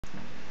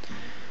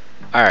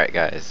Alright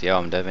guys, yo,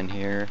 I'm Devin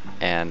here,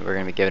 and we're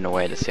going to be giving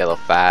away this yellow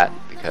phat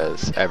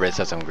because everybody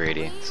says I'm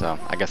greedy, so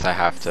I guess I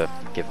have to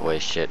give away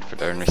shit for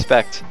their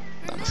respect.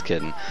 No, I'm just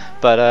kidding.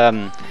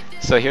 But,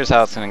 so here's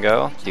how it's going to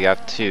go. You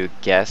have to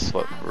guess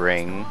what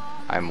ring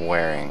I'm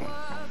wearing,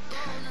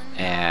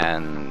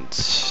 and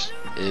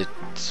it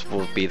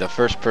will be the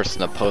first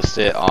person to post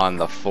it on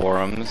the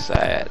forums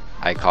at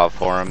Ikov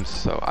forums,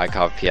 so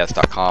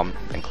ikovps.com,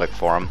 and click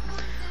forum.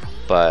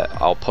 But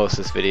I'll post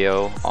this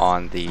video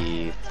on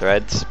the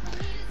threads,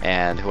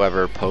 and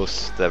whoever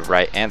posts the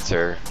right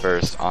answer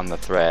first on the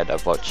thread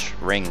of which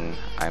ring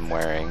I'm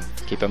wearing,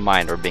 keep in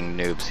mind we're being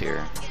noobs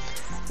here,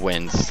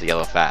 wins the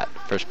yellow phat.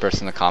 First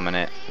person to comment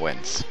it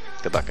wins.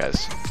 Good luck,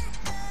 guys.